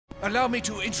Allow me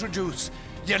to introduce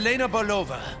Yelena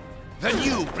Belova, the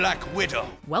new Black Widow.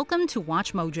 Welcome to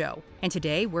WatchMojo, and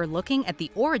today we're looking at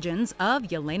the origins of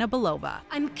Yelena Belova.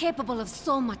 I'm capable of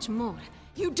so much more.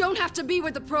 You don't have to be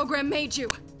where the program made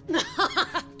you.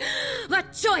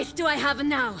 What choice do I have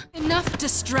now? Enough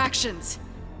distractions.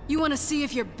 You want to see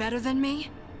if you're better than me?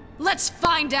 Let's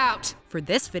find out! For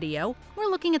this video,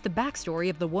 we're looking at the backstory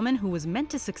of the woman who was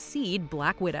meant to succeed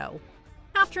Black Widow.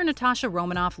 After Natasha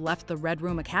Romanoff left the Red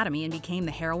Room Academy and became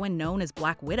the heroine known as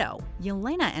Black Widow,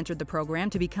 Yelena entered the program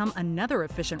to become another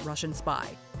efficient Russian spy.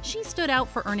 She stood out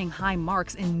for earning high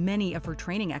marks in many of her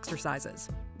training exercises.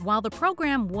 While the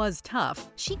program was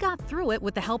tough, she got through it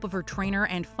with the help of her trainer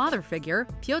and father figure,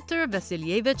 Pyotr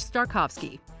Vasilievich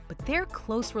Starkovsky. But their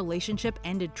close relationship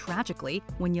ended tragically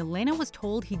when Yelena was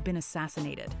told he'd been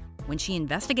assassinated. When she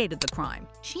investigated the crime,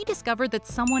 she discovered that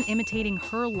someone imitating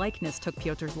her likeness took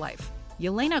Pyotr's life.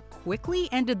 Yelena quickly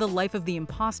ended the life of the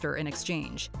imposter in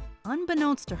exchange.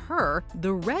 Unbeknownst to her,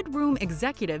 the Red Room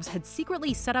executives had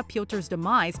secretly set up Pyotr's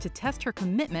demise to test her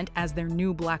commitment as their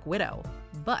new Black Widow.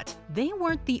 But they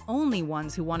weren't the only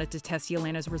ones who wanted to test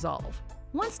Yelena's resolve.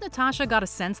 Once Natasha got a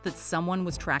sense that someone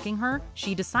was tracking her,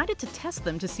 she decided to test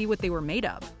them to see what they were made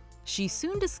of. She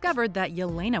soon discovered that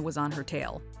Yelena was on her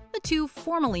tail. The two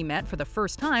formally met for the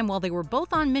first time while they were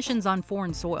both on missions on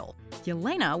foreign soil.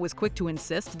 Yelena was quick to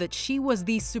insist that she was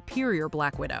the superior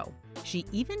Black Widow. She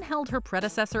even held her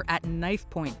predecessor at knife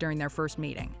point during their first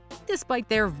meeting. Despite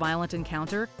their violent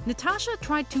encounter, Natasha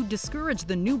tried to discourage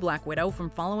the new Black Widow from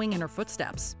following in her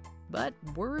footsteps. But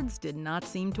words did not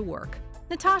seem to work.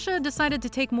 Natasha decided to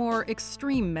take more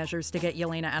extreme measures to get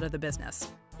Yelena out of the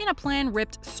business. In a plan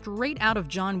ripped straight out of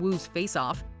John Woo's Face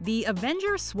Off, the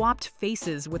Avengers swapped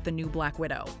faces with the new Black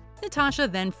Widow. Natasha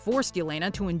then forced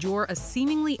Yelena to endure a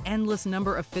seemingly endless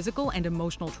number of physical and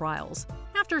emotional trials.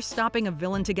 After stopping a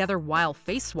villain together while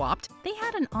face-swapped, they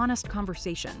had an honest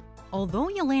conversation. Although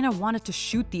Yelena wanted to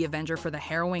shoot the Avenger for the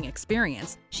harrowing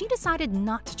experience, she decided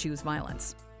not to choose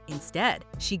violence. Instead,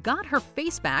 she got her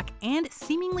face back and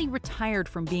seemingly retired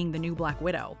from being the new Black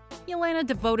Widow. Yelena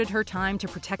devoted her time to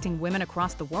protecting women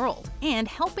across the world and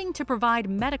helping to provide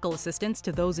medical assistance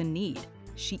to those in need.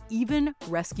 She even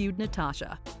rescued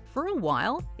Natasha. For a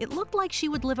while, it looked like she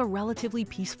would live a relatively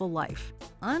peaceful life.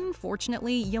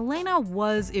 Unfortunately, Yelena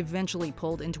was eventually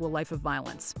pulled into a life of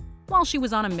violence. While she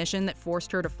was on a mission that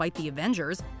forced her to fight the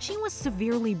Avengers, she was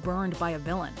severely burned by a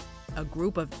villain. A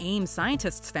group of AIM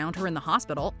scientists found her in the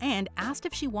hospital and asked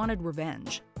if she wanted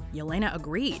revenge. Yelena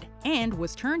agreed and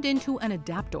was turned into an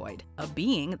adaptoid, a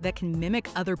being that can mimic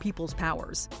other people's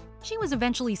powers. She was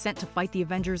eventually sent to fight the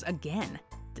Avengers again.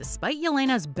 Despite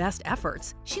Yelena's best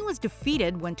efforts, she was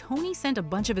defeated when Tony sent a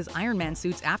bunch of his Iron Man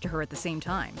suits after her at the same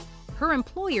time. Her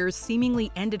employers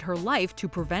seemingly ended her life to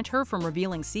prevent her from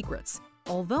revealing secrets.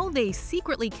 Although they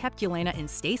secretly kept Yelena in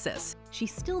stasis, she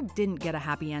still didn't get a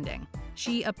happy ending.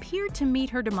 She appeared to meet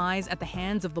her demise at the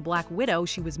hands of the Black Widow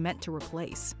she was meant to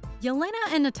replace. Yelena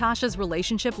and Natasha's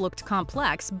relationship looked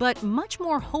complex, but much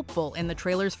more hopeful in the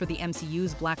trailers for the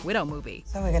MCU's Black Widow movie.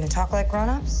 So we're gonna talk like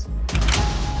grown-ups?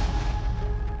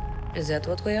 Is that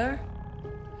what we are?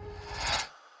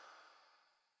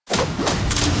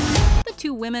 The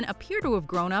two women appear to have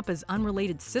grown up as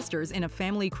unrelated sisters in a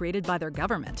family created by their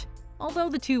government. Although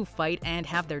the two fight and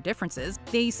have their differences,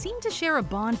 they seem to share a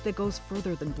bond that goes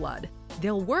further than blood.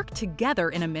 They'll work together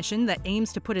in a mission that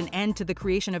aims to put an end to the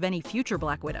creation of any future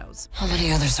Black Widows. How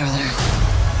many others are there?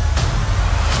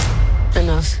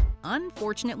 Enough.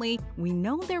 Unfortunately, we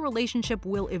know their relationship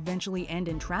will eventually end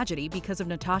in tragedy because of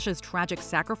Natasha's tragic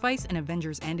sacrifice in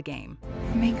Avengers Endgame.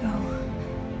 Let me go.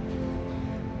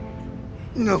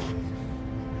 No.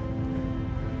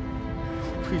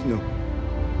 Please, no.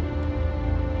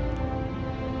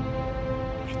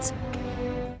 It's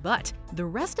okay. But the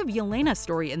rest of Yelena's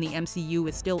story in the MCU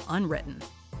is still unwritten.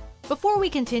 Before we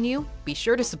continue, be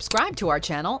sure to subscribe to our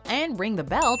channel and ring the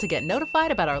bell to get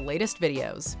notified about our latest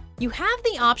videos. You have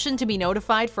the option to be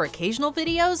notified for occasional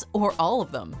videos or all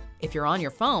of them. If you're on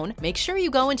your phone, make sure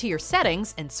you go into your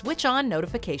settings and switch on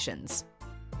notifications.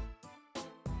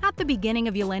 At the beginning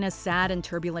of Yelena's sad and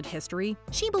turbulent history,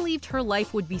 she believed her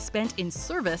life would be spent in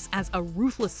service as a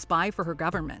ruthless spy for her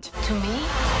government. To me,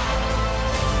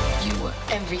 you were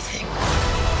everything.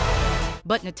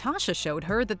 But Natasha showed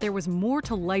her that there was more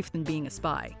to life than being a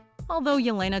spy. Although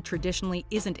Yelena traditionally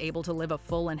isn't able to live a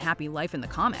full and happy life in the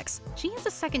comics, she has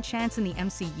a second chance in the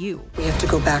MCU. We have to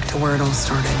go back to where it all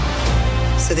started,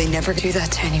 so they never do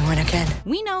that to anyone again.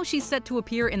 We know she's set to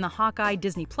appear in the Hawkeye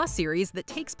Disney Plus series that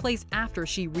takes place after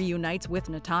she reunites with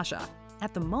Natasha.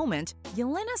 At the moment,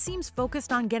 Yelena seems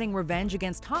focused on getting revenge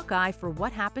against Hawkeye for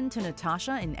what happened to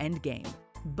Natasha in Endgame.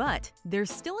 But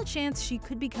there's still a chance she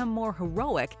could become more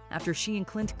heroic after she and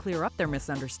Clint clear up their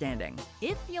misunderstanding.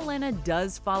 If Yelena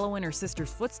does follow in her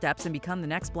sister's footsteps and become the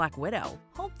next Black Widow,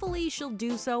 hopefully she'll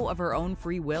do so of her own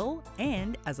free will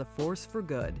and as a force for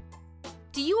good.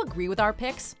 Do you agree with our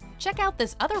picks? Check out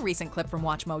this other recent clip from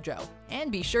WatchMojo,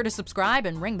 and be sure to subscribe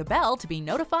and ring the bell to be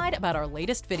notified about our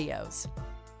latest videos.